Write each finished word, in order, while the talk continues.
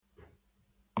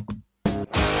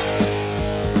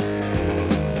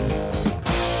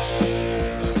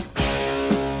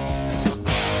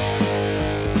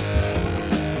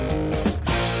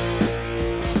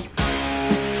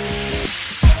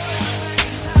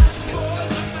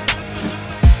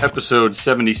Episode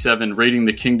 77, Raiding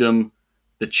the Kingdom.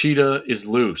 The cheetah is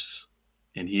loose,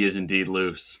 and he is indeed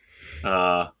loose.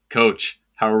 Coach,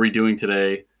 how are we doing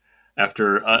today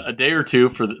after a day or two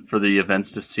for the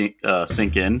events to sink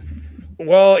in?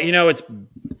 Well, it's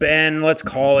been, let's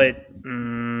call it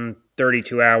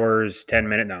 32 hours, 10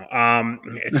 minutes. No,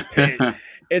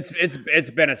 it's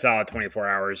been a solid 24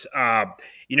 hours.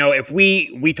 If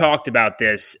we talked about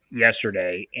this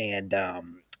yesterday, and I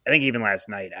think even last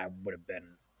night,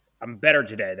 I'm better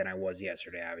today than I was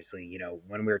yesterday. Obviously,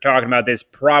 when we were talking about this,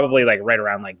 probably like right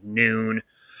around like noon,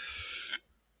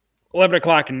 11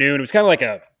 o'clock noon. It was kind of like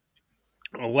a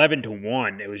 11 to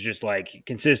 1. It was just like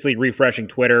consistently refreshing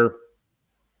Twitter,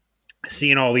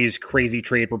 seeing all these crazy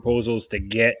trade proposals to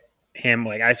get him.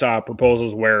 Like, I saw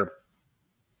proposals where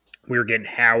we were getting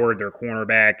Howard, their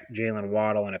cornerback, Jalen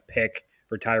Waddle, and a pick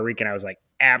for Tyreek, and I was like,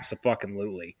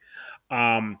 abso-fucking-lutely.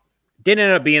 Didn't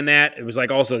end up being that. It was like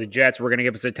also the Jets were going to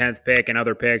give us a 10th pick and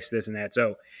other picks, this and that.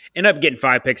 So ended up getting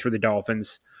 5 picks for the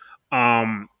Dolphins.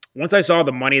 Once I saw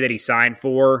the money that he signed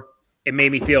for, it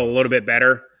made me feel a little bit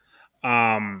better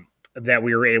that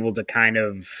we were able to kind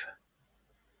of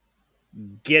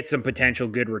get some potential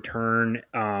good return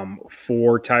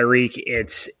for Tyreek.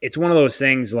 It's one of those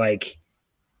things like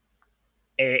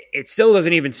it still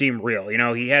doesn't even seem real.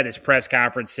 He had this press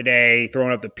conference today,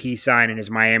 throwing up the peace sign in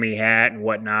his Miami hat and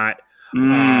whatnot.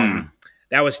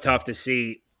 That was tough to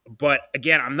see. But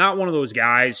again, I'm not one of those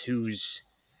guys who's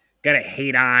going to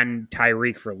hate on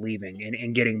Tyreek for leaving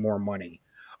and getting more money.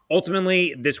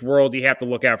 Ultimately, this world, you have to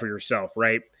look out for yourself,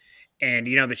 right? And,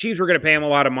 the Chiefs were going to pay him a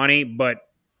lot of money, but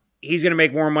he's going to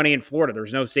make more money in Florida.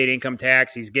 There's no state income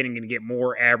tax. He's going to get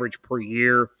more average per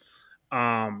year.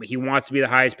 He wants to be the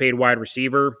highest paid wide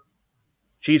receiver.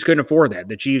 Chiefs couldn't afford that.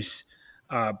 The Chiefs,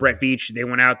 Brett Veach, they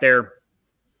went out there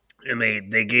and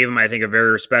they gave him, I think, a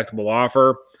very respectable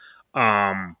offer.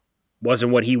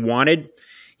 Wasn't what he wanted.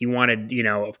 He wanted,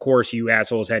 of course, you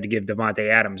assholes had to give Devontae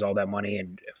Adams all that money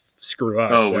and screw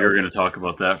us. Oh, we were going to talk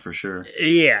about that for sure.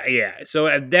 Yeah. So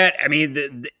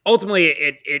ultimately,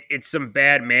 it's some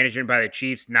bad management by the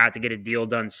Chiefs not to get a deal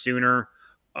done sooner.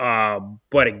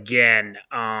 But again,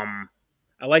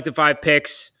 I like the 5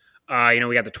 picks. We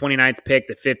got the 29th pick,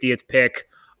 the 50th pick,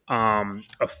 a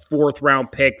 4th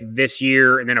round pick this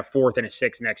year, and then a 4th and a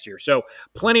 6th next year. So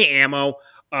plenty of ammo.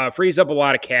 Frees up a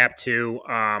lot of cap too.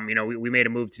 We made a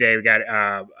move today. We got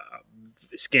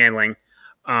Scanling.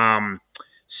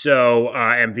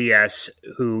 MVS,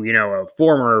 who, a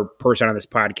former person on this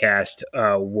podcast,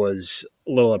 was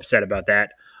a little upset about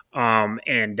that.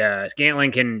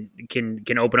 Scantling can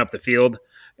open up the field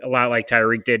a lot like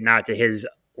Tyreek did, not to his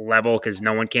level because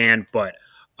no one can, but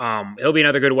he'll be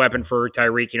another good weapon for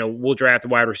Tyreek. We'll draft a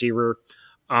wide receiver,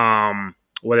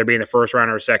 whether it be in the first round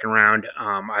or second round.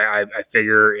 I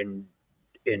figure in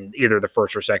either the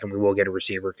first or second we will get a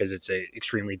receiver because it's an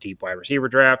extremely deep wide receiver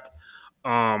draft.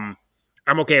 I'm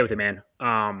okay with it, man.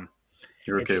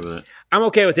 You're okay with it? I'm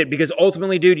okay with it because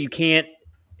ultimately, dude, you can't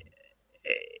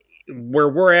 – where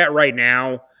we're at right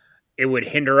now, it would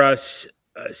hinder us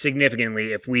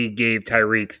significantly if we gave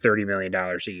Tyreek $30 million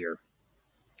a year.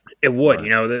 It would.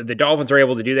 Right. The Dolphins are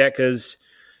able to do that because,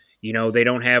 they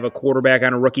don't have a quarterback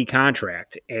on a rookie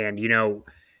contract. And,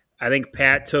 I think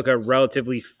Pat took a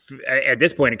relatively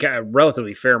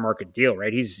fair market deal,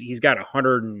 right? He's got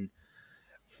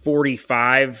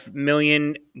 $145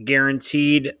 million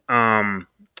guaranteed,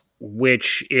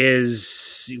 which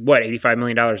is $85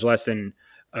 million less than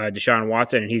Deshaun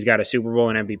Watson, and he's got a Super Bowl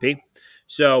and MVP.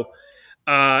 So,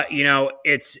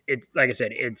 it's like I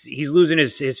said, he's losing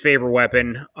his favorite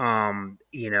weapon.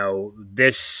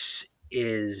 This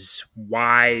is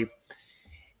why,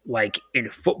 like in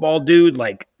football, dude,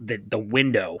 like the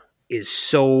window is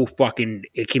so fucking.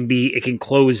 It can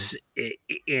close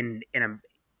in a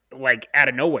like out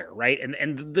of nowhere, right?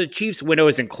 And the Chiefs' window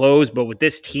isn't closed, but with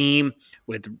this team,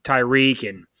 with Tyreek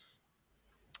and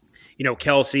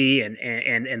Kelsey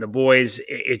and the boys,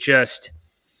 it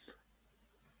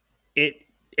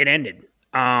ended.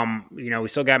 We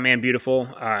still got Man Beautiful.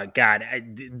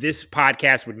 This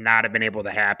podcast would not have been able to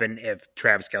happen if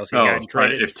Travis Kelsey got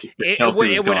traded. If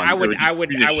Kelsey was gone, it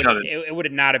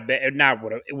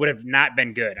would have not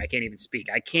been good. I can't even speak.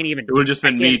 It would have just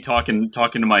been me talking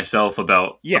to myself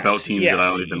about teams that I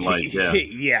don't even like. Yeah.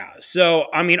 Yeah. So,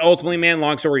 ultimately, man,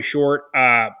 long story short,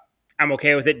 I'm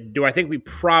okay with it. Do I think we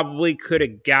probably could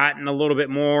have gotten a little bit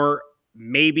more?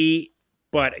 Maybe.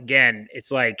 But again,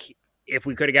 it's like, if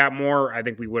we could have got more, I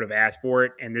think we would have asked for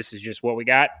it. And this is just what we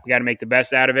got. We got to make the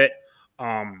best out of it.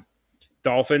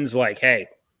 Dolphins, like, hey,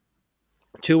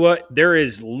 Tua, there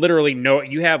is literally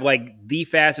you have like the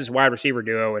fastest wide receiver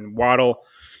duo in Waddle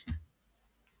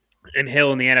and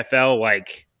Hill in the NFL,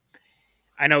 like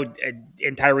I know,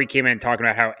 and Tyreek came in talking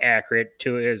about how accurate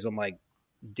Tua is. I'm like,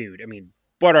 dude, I mean,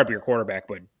 butter up your quarterback,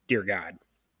 but dear God,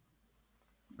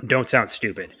 don't sound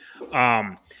stupid.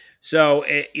 So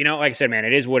like I said, man,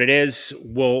 it is what it is.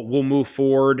 We'll move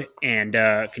forward and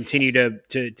continue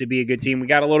to be a good team. We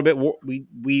got a little bit.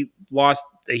 We lost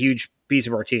a huge piece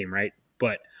of our team, right?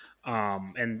 But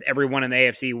and everyone in the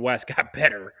AFC West got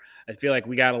better. I feel like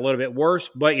we got a little bit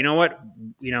worse. But you know what?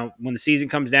 When the season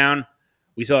comes down,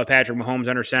 we still have Patrick Mahomes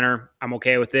under center. I'm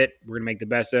okay with it. We're gonna make the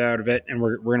best out of it, and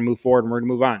we're gonna move forward and we're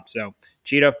gonna move on. So,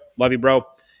 Cheetah, love you, bro,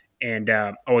 and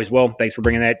always will. Thanks for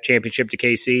bringing that championship to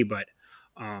KC, but.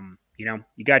 You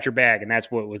got your bag, and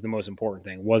that's what was the most important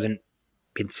thing. It wasn't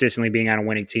consistently being on a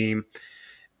winning team,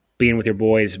 being with your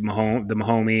boys, the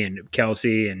Mahomie and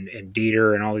Kelsey and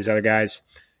Dieter and all these other guys.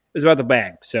 It was about the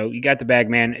bag. So you got the bag,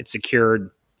 man. It's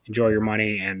secured. Enjoy your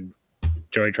money and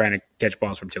enjoy trying to catch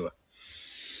balls from Tua.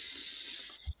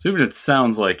 So even it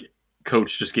sounds like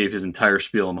Coach just gave his entire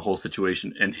spiel on the whole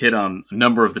situation and hit on a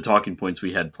number of the talking points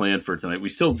we had planned for tonight. We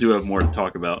still do have more to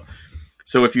talk about.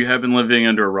 So if you have been living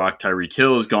under a rock, Tyreek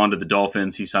Hill has gone to the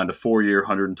Dolphins. He signed a 4-year,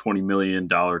 $120 million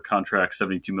contract,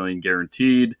 $72 million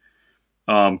guaranteed.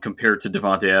 Compared to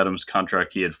Devontae Adams'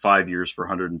 contract, he had 5 years for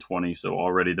 $120. So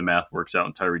already the math works out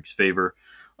in Tyreek's favor.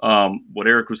 What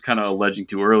Eric was kind of alleging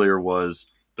to earlier was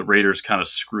the Raiders kind of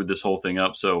screwed this whole thing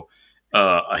up. So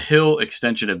a Hill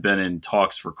extension had been in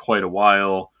talks for quite a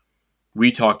while.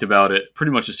 We talked about it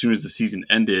pretty much as soon as the season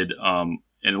ended.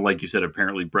 And like you said,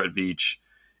 apparently Brett Veach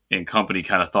and company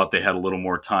kind of thought they had a little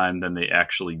more time than they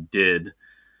actually did.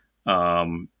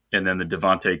 And then the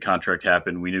Devontae contract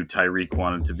happened. We knew Tyreek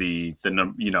wanted to be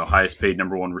the highest paid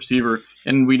number one receiver.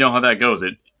 And we know how that goes.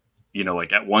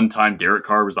 Like at one time, Derek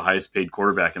Carr was the highest paid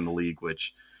quarterback in the league,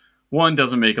 which one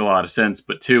doesn't make a lot of sense,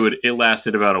 but two, it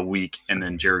lasted about a week. And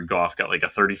then Jared Goff got like a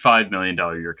 $35 million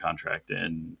a year contract.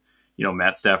 And,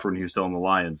 Matt Stafford, when he was still in the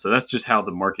Lions. So that's just how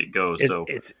the market goes.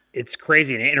 It's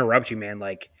crazy to interrupt you, man.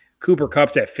 Like, Cooper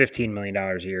Kupp's at $15 million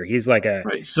a year. He's like a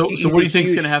right. So what do you think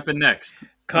is going to happen next?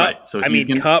 Kupp. Right. So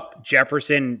Kupp,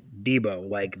 Jefferson, Debo.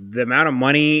 Like the amount of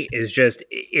money is just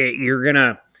you're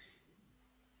gonna.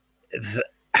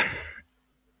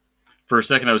 For a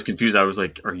second, I was confused. I was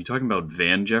like, "Are you talking about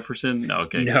Van Jefferson?" No,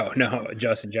 okay. No,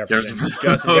 Justin Jefferson.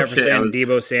 Justin Jefferson,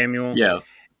 Debo Samuel. Yeah,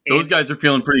 those guys are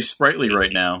feeling pretty sprightly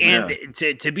right now. And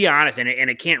to be honest, and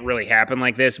it can't really happen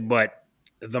like this, but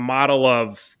the model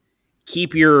of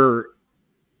keep your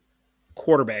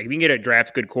quarterback. If you can get a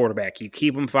draft good quarterback, you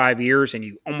keep him 5 years and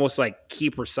you almost like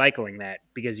keep recycling that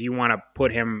because you want to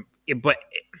put him. But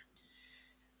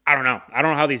I don't know. I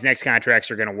don't know how these next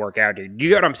contracts are going to work out, dude. You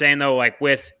get what I'm saying though? Like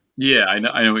I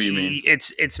know what you mean.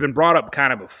 It's been brought up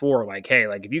kind of before. Like, hey,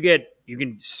 like if you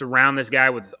can surround this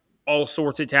guy with all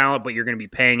sorts of talent, but you're going to be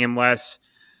paying him less.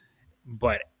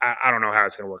 But I don't know how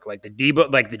it's going to work. Like the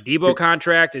Debo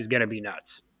contract is going to be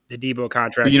nuts. The Debo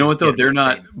contract. But you know what though? They're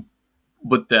not.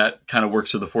 But that kind of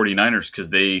works for the 49ers because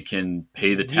they can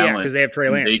pay the talent. Because they have Trey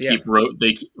Lance.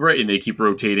 And they keep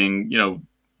rotating.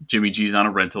 Jimmy G's on a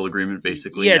rental agreement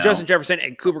basically. Yeah, now. Justin Jefferson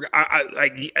and Cooper.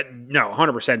 No,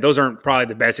 100%. Those aren't probably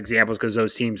the best examples because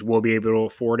those teams will be able to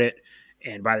afford it.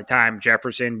 And by the time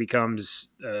Jefferson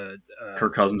becomes,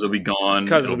 Kirk Cousins will be gone.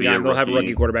 They'll have a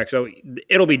rookie quarterback, so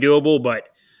it'll be doable. But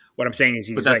what I'm saying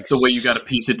is, but that's the way you got to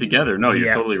piece it together. No,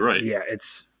 you're totally right. Yeah,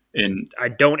 and I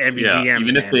don't envy GMs.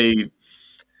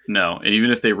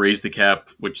 Even if they raise the cap,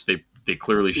 which they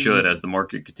clearly should, as the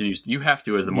market continues,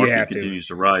 as the market continues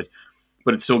to rise.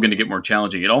 But it's still going to get more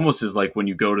challenging. It almost is like when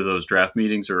you go to those draft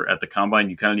meetings or at the combine,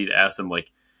 you kind of need to ask them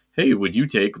like, "Hey, would you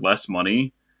take less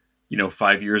money?"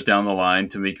 5 years down the line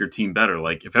to make your team better.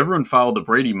 Like if everyone followed the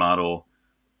Brady model,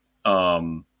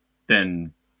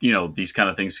 then, these kind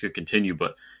of things could continue.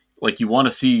 But like you want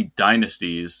to see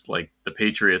dynasties like the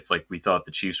Patriots, like we thought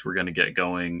the Chiefs were going to get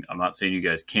going. I'm not saying you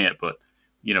guys can't, but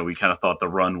we kind of thought the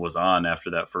run was on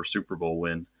after that first Super Bowl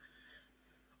win.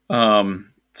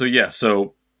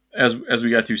 So as we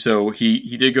got to, so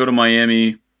he did go to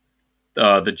Miami.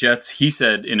 The Jets, he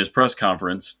said in his press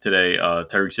conference today,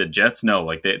 Tyreek said, Jets, no,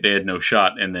 like they had no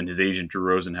shot. And then his agent,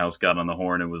 Drew Rosenhaus, got on the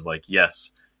horn and was like,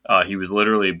 yes. He was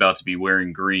literally about to be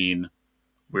wearing green.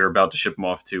 We were about to ship him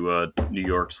off to New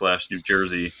York / New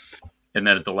Jersey. And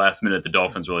then at the last minute, the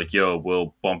Dolphins were like, yo,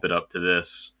 we'll bump it up to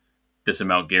this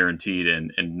amount guaranteed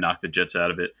and knock the Jets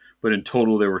out of it. But in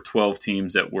total, there were 12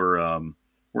 teams that were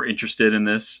interested in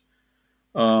this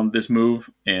move.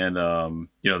 And,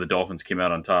 the Dolphins came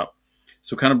out on top.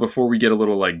 So kind of before we get a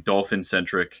little like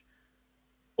Dolphin-centric,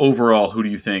 overall, who do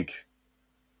you think?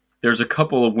 There's a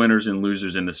couple of winners and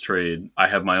losers in this trade. I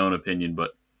have my own opinion,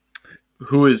 but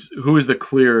who is the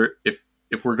clear,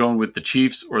 if we're going with the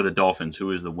Chiefs or the Dolphins,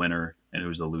 who is the winner and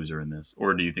who's the loser in this?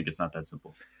 Or do you think it's not that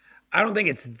simple? I don't think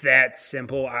it's that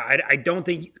simple. I don't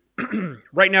think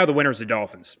right now the winner is the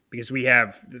Dolphins because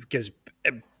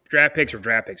draft picks are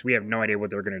draft picks. We have no idea what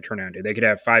they're going to turn out into. They could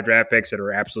have 5 draft picks that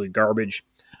are absolute garbage.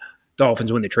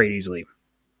 Dolphins win the trade easily.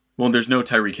 Well, there's no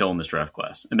Tyreek Hill in this draft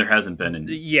class, and there hasn't been in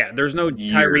there's no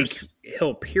years. Tyreek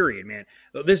Hill, period, man.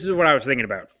 This is what I was thinking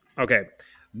about. Okay,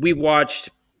 we watched,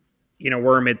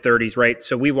 we're in mid-30s, right?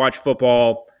 So we watched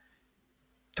football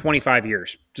 25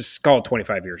 years. Just call it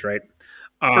 25 years, right?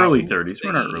 Early 30s.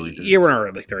 We're not early 30s. Yeah, we're in our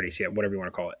early 30s, yeah, whatever you want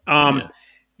to call it.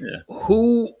 Yeah.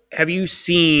 Who have you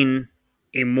seen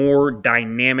a more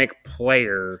dynamic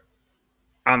player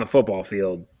on the football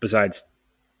field besides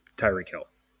Tyreek Hill?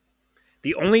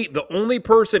 The only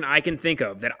person I can think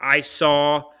of that I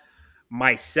saw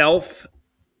myself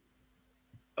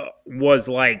was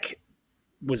like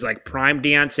prime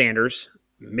Deion Sanders,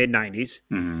 mid-90s,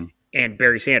 and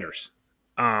Barry Sanders.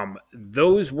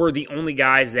 Those were the only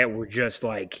guys that were just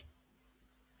like,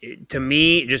 to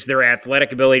me, just their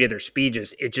athletic ability, their speed,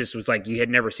 it just was like you had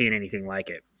never seen anything like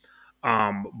it.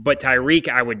 But Tyreek,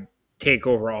 I would take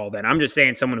over all that. I'm just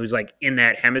saying someone who's like in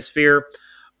that hemisphere.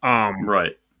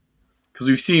 Right. Because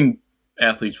we've seen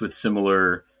athletes with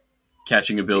similar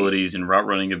catching abilities and route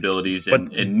running abilities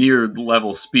and near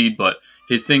level speed, but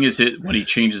his thing is when he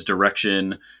changes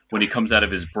direction, when he comes out of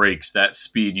his breaks, that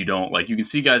speed you don't like. You can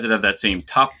see guys that have that same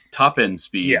top end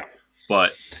speed,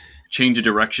 but change of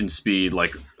direction speed,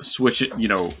 like switch it,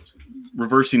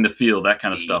 reversing the field, that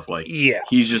kind of stuff. Like,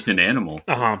 he's just an animal.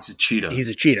 He's a cheetah. He's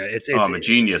a cheetah. It's a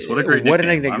genius. What a great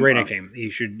nickname. Great nickname. You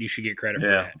should get credit for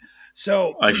that.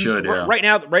 So I should. Yeah. Right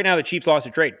now the Chiefs lost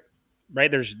a trade. Right,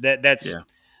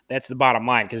 that's the bottom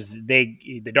line because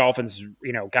the Dolphins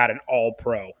got an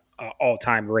all-pro,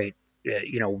 all-time great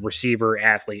receiver,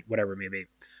 athlete, whatever it may be.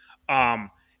 Now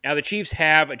the Chiefs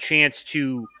have a chance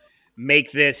to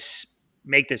make this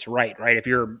right. If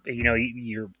you're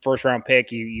your first round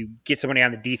pick, you get somebody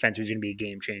on the defense who's going to be a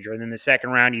game changer, and then the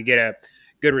second round you get a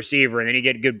good receiver, and then you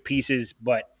get good pieces,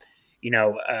 but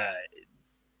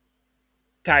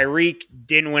Tyreek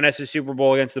didn't win us a Super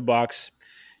Bowl against the Bucs.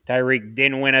 Tyreek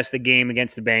didn't win us the game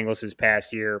against the Bengals this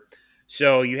past year.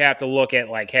 So you have to look at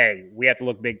we have to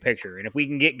look big picture. And if we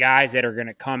can get guys that are going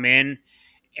to come in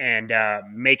and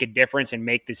make a difference and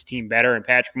make this team better, and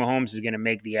Patrick Mahomes is going to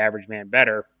make the average man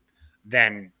better,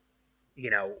 then,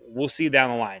 we'll see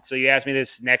down the line. So you ask me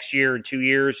this next year or 2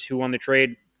 years, who won the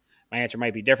trade? My answer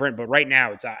might be different, but right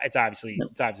now it's obviously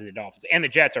the Dolphins. And the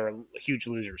Jets are huge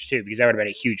losers too, because that would have been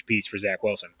a huge piece for Zach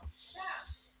Wilson.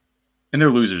 And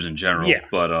they're losers in general,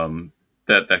 but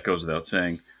that goes without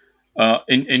saying.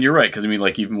 And you're right, because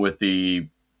even with the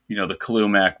the Khalil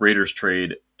Mack Raiders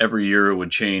trade, every year it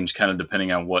would change, kind of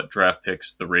depending on what draft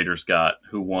picks the Raiders got,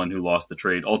 who won, who lost the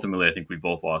trade. Ultimately, I think we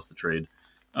both lost the trade,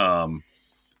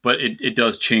 but it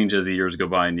does change as the years go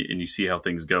by, and you see how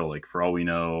things go. Like, for all we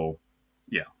know,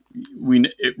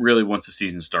 it really, once the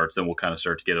season starts, then we'll kind of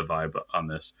start to get a vibe on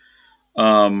this.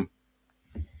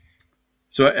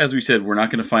 So as we said, we're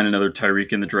not going to find another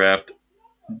Tyreek in the draft.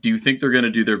 Do you think they're going to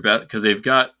do their best? Because they've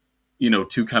got,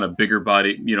 two kind of bigger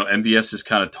body. MVS is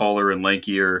kind of taller and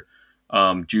lankier.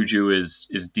 Juju is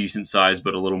decent size,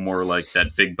 but a little more like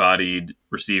that big-bodied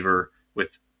receiver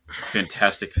with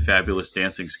fantastic, fabulous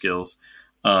dancing skills,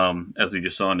 as we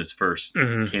just saw in his first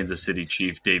Kansas City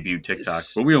Chief debut TikTok.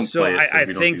 But we don't play it. I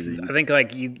think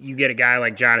like you get a guy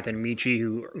like Jonathan Michie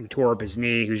who tore up his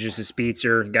knee, who's just a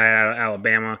speedster, guy out of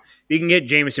Alabama. You can get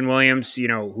Jameson Williams,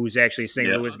 who's actually a St.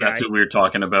 Louis guy. That's what we were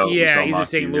talking about. Yeah, he's a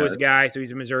St. Louis guy, so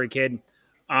he's a Missouri kid.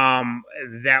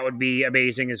 That would be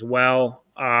amazing as well.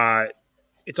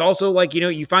 It's also like,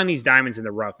 you find these diamonds in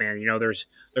the rough, man. There's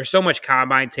so much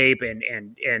combine tape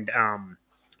and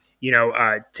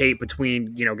tape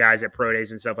between, guys at pro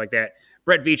days and stuff like that.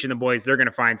 Brett Veach and the boys, they're going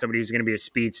to find somebody who's going to be a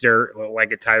speedster,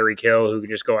 like a Tyreek Hill, who can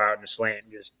just go out in a slant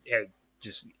and just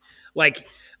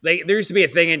there used to be a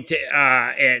thing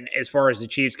and as far as the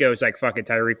Chiefs go, it's like, fuck it,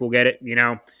 Tyreek will get it,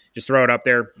 just throw it up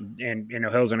there and,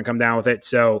 Hill's going to come down with it.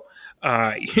 So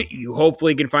you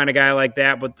hopefully can find a guy like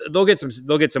that, but they'll get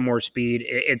some more speed.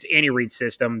 It's Andy Reid's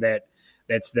system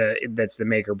that's the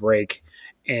make or break.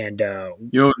 And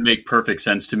what would make perfect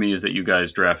sense to me is that you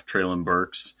guys draft Treylon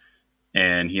Burks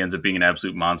and he ends up being an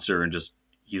absolute monster and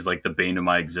he's like the bane of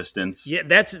my existence. Yeah,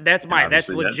 that's legit.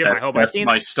 My hope. That's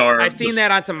my star. I've seen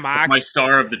that on some mocks. That's my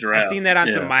star of the draft. I've seen that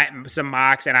on some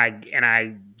mocks, and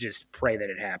I just pray that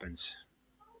it happens.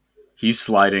 He's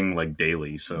sliding like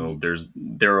daily, so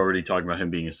they're already talking about him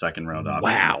being a second round option.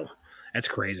 Wow, That's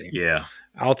crazy. Yeah.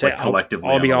 I'll take collectively.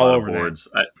 I'll be on all a lot of over boards.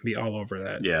 that. Be all over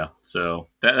that. Yeah. So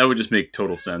that would just make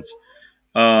total sense.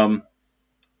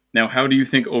 Now, how do you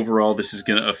think overall this is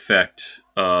going to affect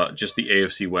just the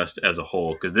AFC West as a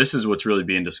whole? Because this is what's really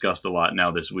being discussed a lot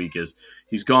now this week is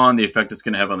he's gone, the effect it's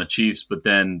going to have on the Chiefs, but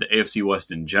then the AFC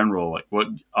West in general. Like what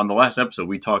on the last episode,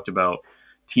 we talked about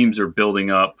teams are building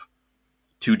up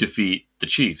to defeat the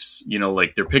Chiefs. You know,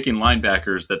 like they're picking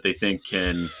linebackers that they think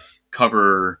can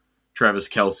cover Travis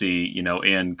Kelce, you know,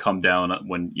 and come down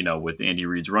when, you know, with Andy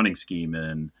Reid's running scheme.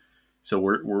 And so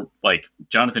we're like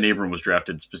Jonathan Abram was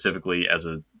drafted specifically as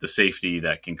the safety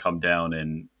that can come down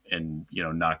and you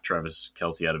know knock Travis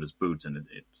Kelce out of his boots, and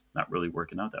it's not really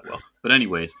working out that well. But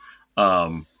anyways,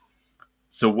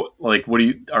 so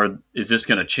is this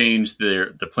going to change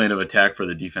the plan of attack for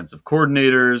the defensive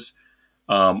coordinators?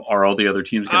 Are all the other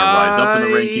teams going to rise up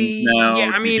in the rankings now?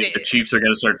 Yeah, I mean, do you think the Chiefs are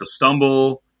going to start to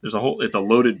stumble? It's a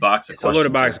loaded box of questions. It's a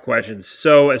loaded box of questions.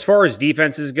 So as far as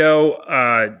defenses go,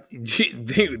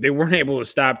 they weren't able to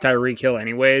stop Tyreek Hill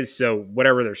anyways. So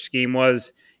whatever their scheme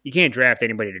was, you can't draft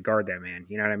anybody to guard that man.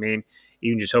 You know what I mean?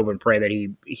 You can just hope and pray that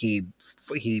he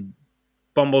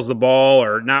fumbles the ball,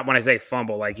 or not. When I say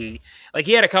fumble, like he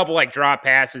had a couple like drop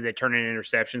passes that turned into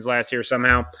interceptions last year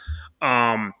somehow.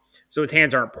 So his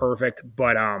hands aren't perfect,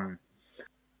 but I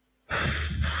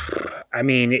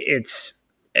mean it's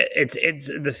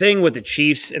the thing with the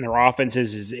Chiefs and their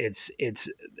offenses is it's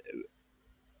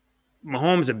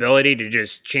Mahomes' ability to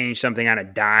just change something on a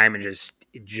dime and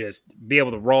just be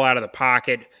able to roll out of the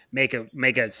pocket, make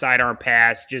a sidearm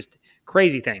pass, just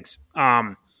crazy things.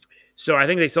 So I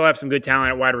think they still have some good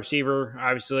talent at wide receiver.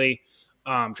 Obviously,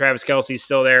 Travis Kelce's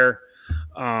still there.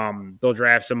 They'll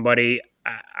draft somebody.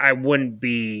 I wouldn't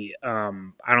be. I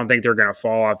don't think they're going to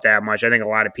fall off that much. I think a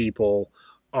lot of people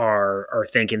are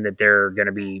thinking that they're going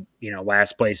to be, you know,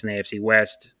 last place in the AFC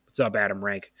West. What's up, Adam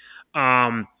Rank?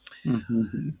 Anytime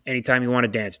you want to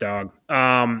dance, dog.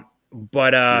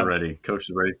 But you're ready. Coach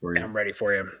is ready for you. I'm ready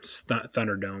for you.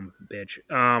 Thunderdome, bitch.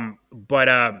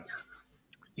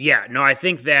 Yeah, no, I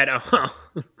think that.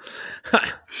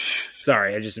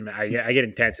 Sorry, I get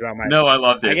intense about my. No, I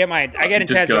loved it. I get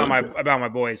intense about my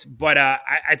boys, but I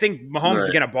think Mahomes is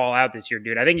going to ball out this year,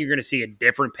 dude. I think you're going to see a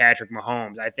different Patrick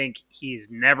Mahomes. I think he has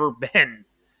never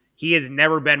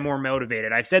been more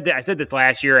motivated. I said this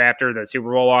last year after the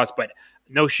Super Bowl loss, but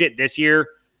no shit, this year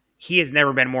he has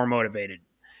never been more motivated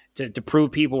to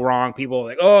prove people wrong. People are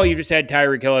like, oh, you just had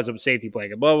Tyreek Hill as a safety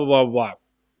blanket, blah blah blah blah.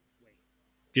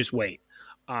 Just wait.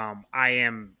 I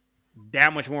am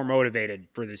that much more motivated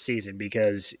for this season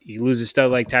because you lose a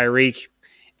stud like Tyreek.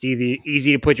 It's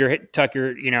easy to tuck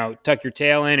your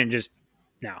tail in and just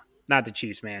no, not the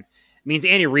Chiefs, man. It means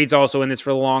Andy Reid's also in this for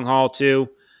the long haul too.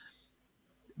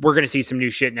 We're gonna see some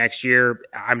new shit next year.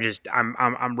 I'm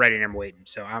ready and I'm waiting.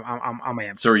 So I'm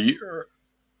amped.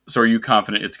 So are you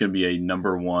confident it's gonna be a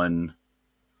number one?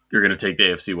 You're gonna take the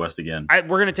AFC West again.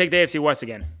 We're gonna take the AFC West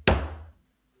again.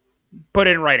 Put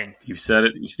it in writing. You said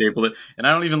it. You stapled it. And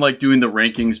I don't even like doing the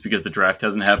rankings because the draft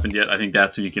hasn't happened yet. I think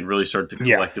that's when you can really start to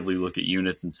collectively look at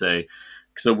units and say.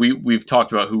 So we've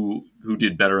talked about who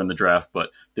did better in the draft,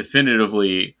 but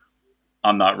definitively,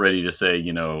 I'm not ready to say,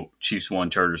 you know, Chiefs 1,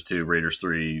 Chargers 2, Raiders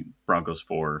 3, Broncos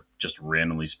 4. Just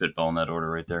randomly spitball in that order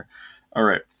right there. All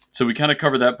right. So we kind of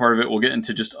covered that part of it. We'll get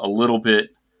into just a little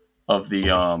bit of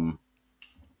the,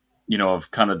 you know,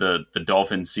 of kind of the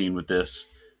Dolphins scene with this.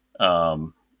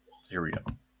 So here we go.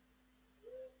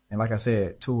 And like I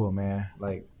said, Tua, man,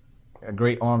 like a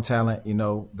great arm talent, you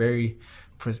know, very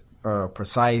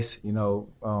precise, you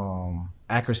know,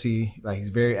 accuracy. Like he's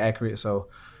very accurate. So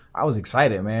I was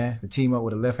excited, man, to team up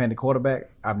with a left-handed quarterback.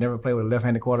 I've never played with a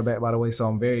left-handed quarterback, by the way, so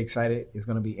I'm very excited. It's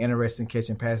going to be interesting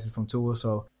catching passes from Tua.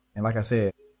 So, and like I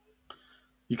said,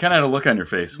 you kind of had a look on your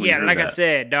face. When yeah, you heard like that. I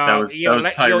said, dog. That was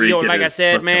Tyreek like I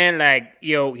said, man, like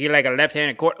he like a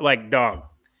left-handed like dog.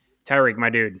 Tyreek,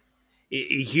 my dude.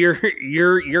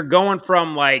 You're going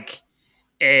from like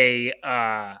a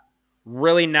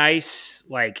really nice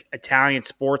like Italian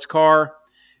sports car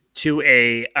to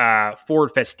a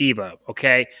Ford Festiva,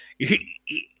 okay?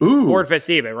 Ooh. Ford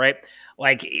Festiva, right?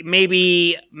 Like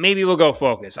maybe we'll go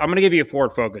Focus. I'm gonna give you a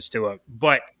Ford Focus to it,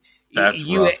 but that's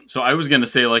rough. So I was gonna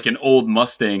say like an old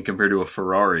Mustang compared to a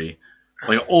Ferrari.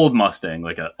 Like an old Mustang,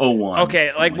 like a 01.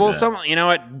 Okay, like you know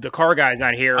what? The car guy's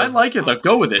not here. I like it though.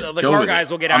 Go with it. The car guys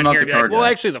will get on here and be like, well,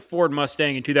 guy. actually, the Ford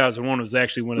Mustang in 2001 was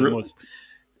actually one of the most.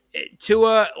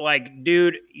 Tua, like,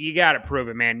 dude, you got to prove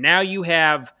it, man. Now you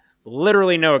have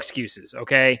literally no excuses.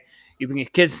 Okay, you've been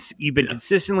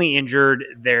consistently injured.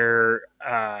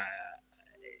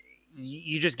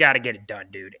 you just got to get it done,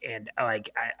 dude. And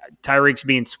Tyreek's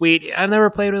being sweet. I've never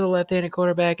played with a left-handed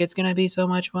quarterback. It's gonna be so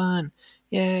much fun.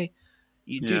 Yay,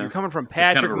 dude! You're coming from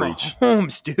Patrick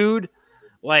Mahomes, dude.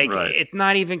 Like it's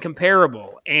not even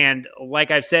comparable. And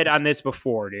like I've said on this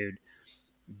before, dude,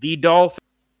 the Dolphins.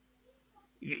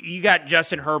 You got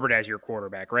Justin Herbert as your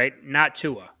quarterback, right? Not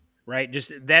Tua, right?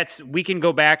 We can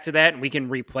go back to that and we can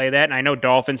replay that. And I know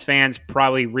Dolphins fans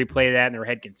probably replay that in their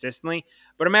head consistently.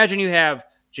 But imagine you have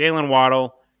Jalen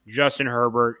Waddle, Justin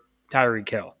Herbert, Tyreek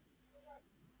Hill.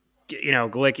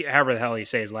 Glick, however the hell you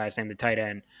say his last name, the tight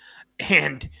end,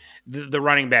 and the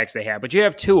running backs they have. But you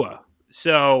have Tua.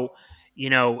 So,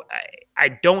 I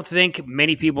don't think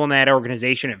many people in that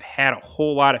organization have had a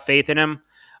whole lot of faith in him.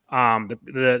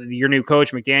 Your new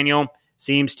coach, McDaniel,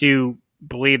 seems to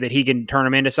believe that he can turn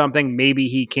him into something. Maybe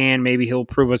he can. Maybe he'll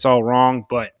prove us all wrong.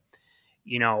 But,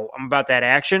 I'm about that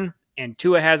action. And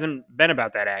Tua hasn't been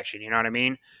about that action. You know what I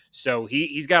mean? So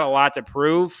he's got a lot to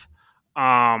prove.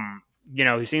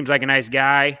 He seems like a nice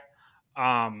guy.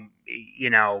 But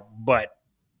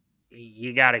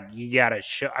you gotta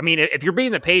show. I mean, if you're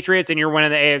beating the Patriots and you're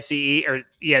winning the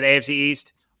AFC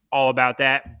East, all about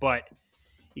that. But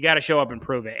you got to show up and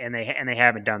prove it, and they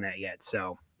haven't done that yet.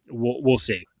 So we'll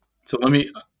see. So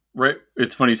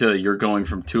it's funny you say that you're going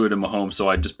from Tua to Mahomes. So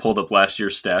I just pulled up last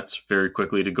year's stats very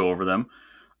quickly to go over them.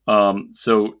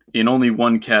 So in only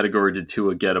one category did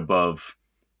Tua get above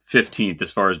 15th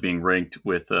as far as being ranked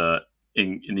with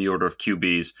in the order of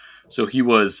QBs. So he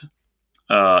was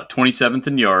 27th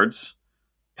in yards.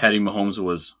 Patty Mahomes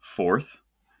was 4th.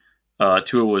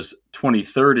 Tua was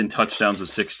 23rd in touchdowns with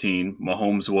 16.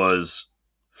 Mahomes was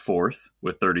 4th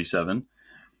with 37.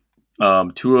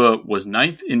 Tua was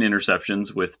 9th in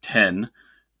interceptions with 10.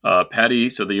 Patty,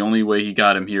 so the only way he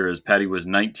got him here is Patty was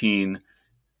 19th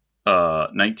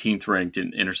ranked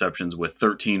in interceptions with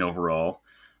 13 overall.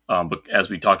 But as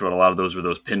we talked about, a lot of those were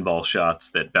those pinball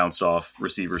shots that bounced off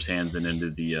receivers' hands and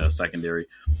into the secondary.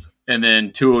 And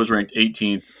then Tua was ranked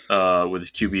 18th with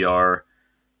his QBR.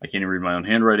 I can't even read my own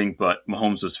handwriting, but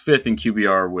Mahomes was 5th in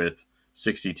QBR with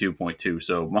 62.2.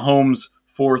 So Mahomes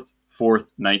 4th,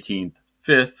 19th,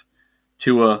 5th.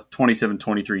 Tua 27,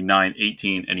 23, 9,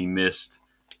 18, and he missed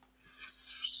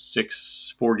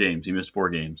 4 games. He missed 4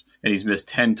 games, and he's missed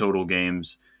 10 total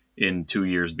games in 2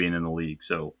 years being in the league.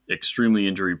 So extremely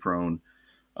injury prone.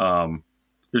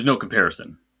 There's no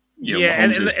comparison.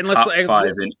 Mahomes is top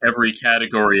 5 in every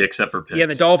category except for picks. Yeah,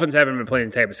 the Dolphins haven't been playing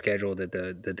the type of schedule that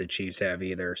the Chiefs have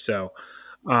either. So,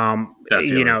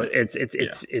 it's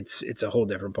a whole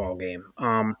different ball game.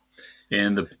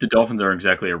 And the Dolphins aren't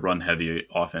exactly a run-heavy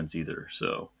offense either,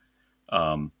 so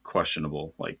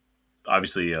questionable. Like,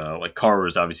 obviously, Carr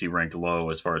was obviously ranked low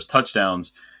as far as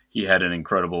touchdowns. He had an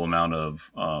incredible amount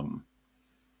of, of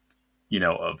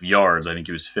yards. I think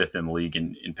he was 5th in the league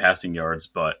in passing yards,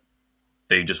 but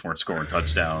they just weren't scoring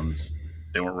touchdowns.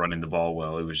 They weren't running the ball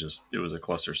well. It was a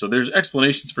cluster. So there's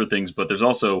explanations for things, but there's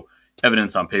also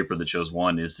evidence on paper that shows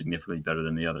one is significantly better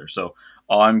than the other. So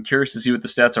I'm curious to see what the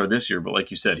stats are this year. But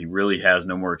like you said, he really has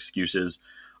no more excuses.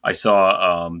 I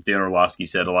saw Dan Orlovsky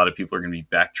said a lot of people are going to be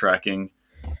backtracking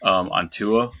on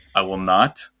Tua. I will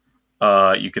not.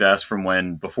 You could ask from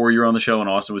when before you were on the show and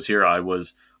Austin was here. I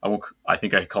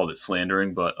think I called it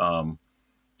slandering, but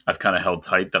I've kind of held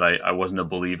tight that I wasn't a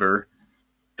believer.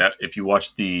 That if you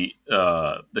watch the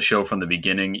show from the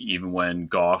beginning, even when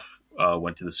Goff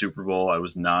went to the Super Bowl, I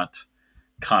was not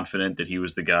confident that he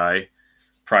was the guy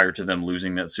prior to them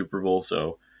losing that Super Bowl.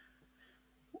 So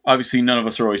obviously none of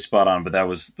us are always spot on, but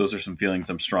those are some feelings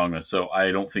I'm strong with. So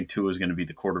I don't think Tua is going to be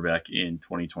the quarterback in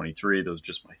 2023. Those are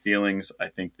just my feelings. I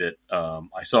think that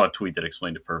I saw a tweet that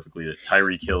explained it perfectly, that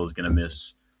Tyreek Hill is going to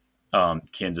miss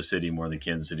Kansas City more than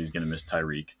Kansas City is going to miss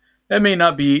Tyreek. That may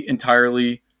not be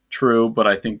entirely true, but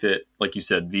I think that, like you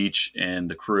said, Veach and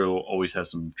the crew always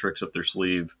has some tricks up their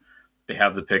sleeve. They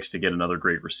have the picks to get another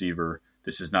great receiver.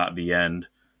 This is not the end.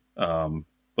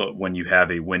 But when you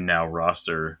have a win now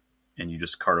roster and you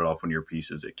just cart it off one of your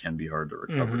pieces, it can be hard to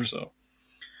recover. Mm-hmm. So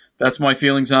that's my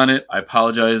feelings on it. I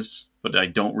apologize, but I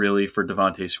don't really for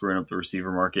Devontae screwing up the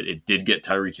receiver market. It did get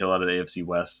Tyreek Hill out of the AFC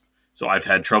West. So I've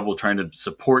had trouble trying to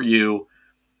support you,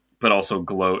 but also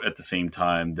gloat at the same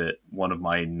time that one of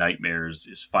my nightmares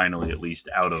is finally at least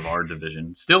out of our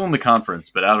division. Still in the conference,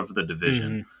 but out of the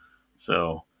division. Mm-hmm.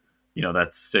 So,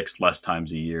 that's 6 less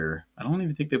times a year. I don't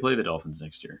even think they play the Dolphins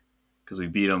next year because we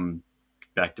beat them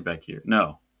back-to-back year.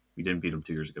 No, we didn't beat them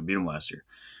 2 years ago. Beat them last year.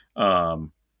 So,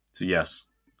 yes.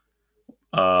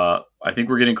 I think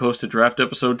we're getting close to draft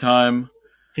episode time.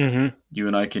 you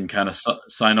and I can kind of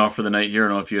sign off for the night here. I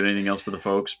don't know if you had anything else for the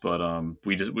folks, but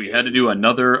we had to do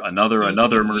another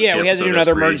emergency. Yeah, we had to do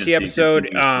another emergency episode.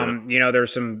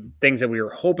 There's some things that we were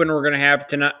hoping were going to have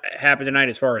happen tonight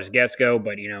as far as guests go,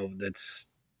 but that's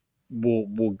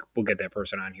we'll get that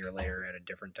person on here later at a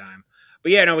different time.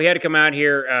 But yeah, no, we had to come out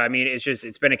here.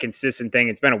 It's been a consistent thing.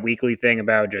 It's been a weekly thing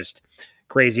about just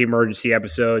crazy emergency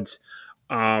episodes.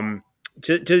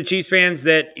 To the Chiefs fans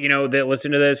that that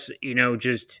listen to this,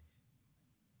 just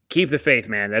keep the faith,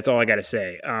 man. That's all I got to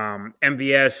say.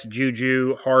 MVS,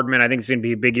 Juju, Hardman. I think it's going to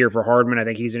be a big year for Hardman. I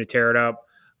think he's going to tear it up.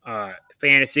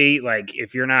 Fantasy, like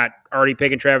if you're not already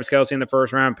picking Travis Kelce in the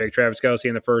first round, pick Travis Kelce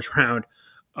in the first round.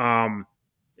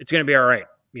 It's going to be all right.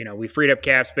 We freed up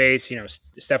cap space.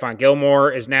 Stephon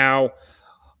Gilmore is now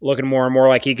looking more and more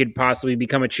like he could possibly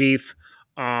become a Chief.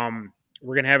 We're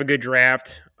going to have a good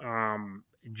draft.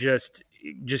 Just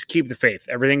keep the faith.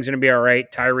 Everything's going to be all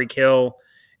right. Tyreek Hill,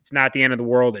 it's not the end of the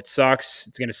world. It sucks.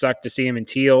 It's going to suck to see him in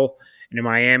teal and in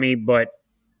Miami, but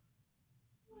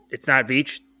it's not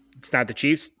Veach. It's not the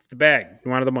Chiefs. It's the bag. You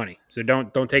wanted the money. So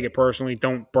don't take it personally.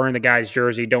 Don't burn the guy's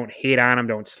jersey. Don't hate on him.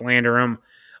 Don't slander him.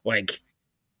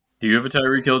 Do you have a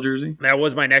Tyreek Hill jersey? That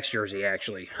was my next jersey,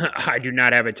 actually. I do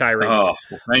not have a Tyreek. Oh,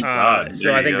 well, thank God.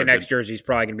 So I think the next jersey is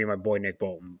probably going to be my boy Nick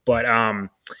Bolton. But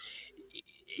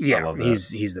yeah,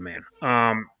 he's the man.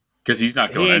 Because he's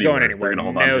not going. He ain't anywhere.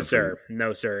 going anywhere.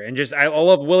 No, sir. And just I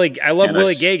love Willie. I love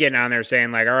Willie Gay getting on there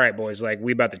saying all right, boys,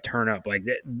 we about to turn up.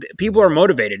 People are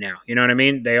motivated now. You know what I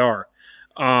mean? They are.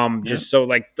 Just so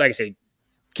like I say,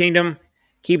 Kingdom,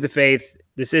 keep the faith.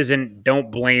 This isn't.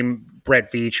 Don't blame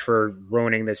Brett Veach for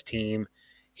ruining this team.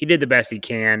 He did the best he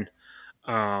can.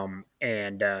 And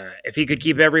if he could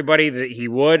keep everybody, he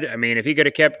would. If he could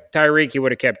have kept Tyreek, he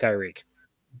would have kept Tyreek.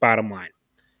 Bottom line.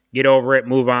 Get over it,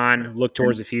 move on, look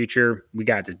towards the future. We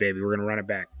got this, baby. We're going to run it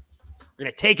back. We're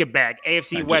going to take it back.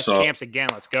 AFC West champs again.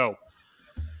 Let's go.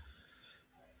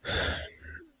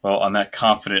 Well, on that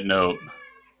confident note,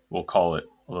 we'll call it,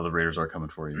 although the Raiders are coming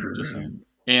for you. Just saying.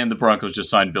 And the Broncos just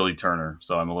signed Billy Turner,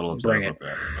 so I'm a little upset about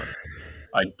that. But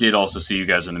I did also see you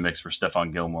guys in the mix for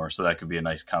Stephon Gilmore, so that could be a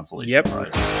nice consolation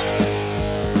prize.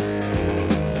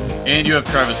 And you have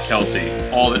Travis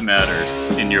Kelce, all that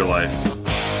matters in your life.